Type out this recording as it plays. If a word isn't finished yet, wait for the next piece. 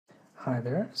Hi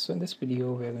there. So in this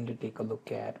video, we're going to take a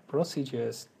look at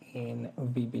procedures in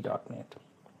VB.NET.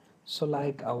 So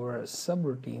like our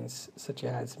subroutines such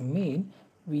as main,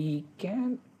 we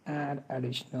can add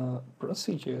additional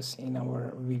procedures in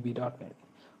our VB.NET.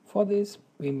 For this,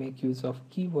 we make use of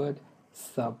keyword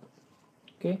sub.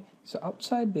 Okay, so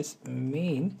outside this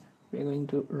main, we're going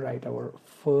to write our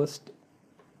first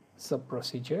sub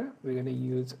procedure. We're going to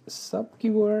use sub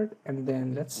keyword and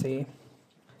then let's say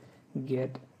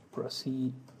get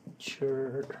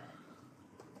procedure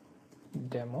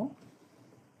demo.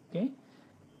 Okay,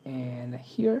 and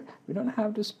here we don't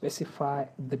have to specify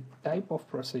the type of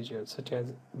procedure such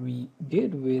as we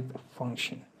did with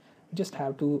function. We just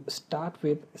have to start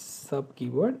with sub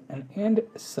keyword and end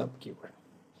sub keyword,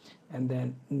 and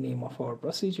then name of our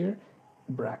procedure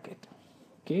bracket.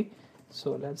 Okay,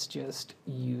 so let's just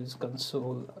use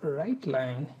console write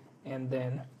line and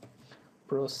then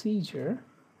procedure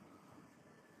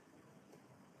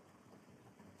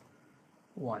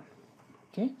 1.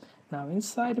 Okay, now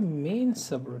inside main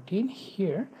subroutine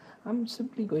here I'm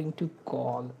simply going to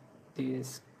call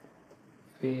this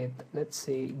with, let's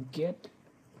say, get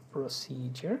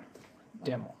procedure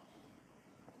demo.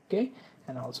 Okay,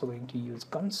 and also going to use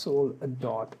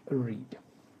console.read.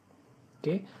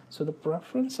 Okay, so the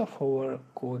preference of our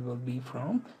code will be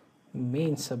from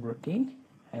main subroutine,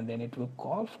 and then it will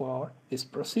call for this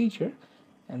procedure,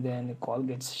 and then the call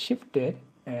gets shifted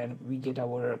and we get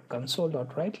our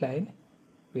console.writeLine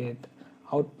with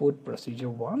output procedure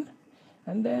 1,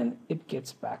 and then it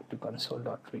gets back to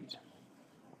console.read.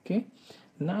 Okay,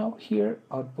 now here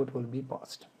output will be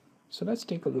paused. So let's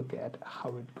take a look at how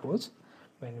it goes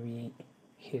when we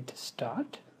hit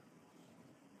start.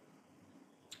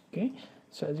 Okay,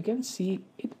 so as you can see,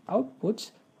 it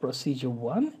outputs procedure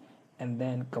 1 and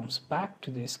then comes back to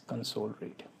this console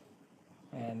read,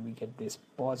 and we get this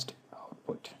paused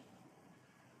output.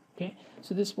 Okay,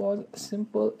 so this was a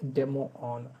simple demo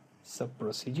on sub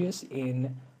procedures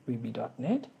in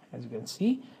VB.NET. As you can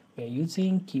see, we are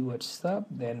using keyword sub,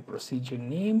 then procedure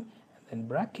name, and then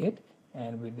bracket,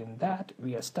 and within that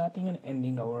we are starting and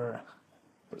ending our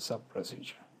sub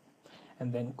procedure,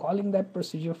 and then calling that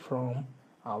procedure from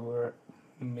our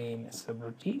main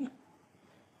subroutine.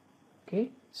 Okay,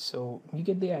 so you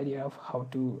get the idea of how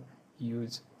to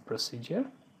use procedure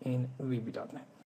in VB.NET.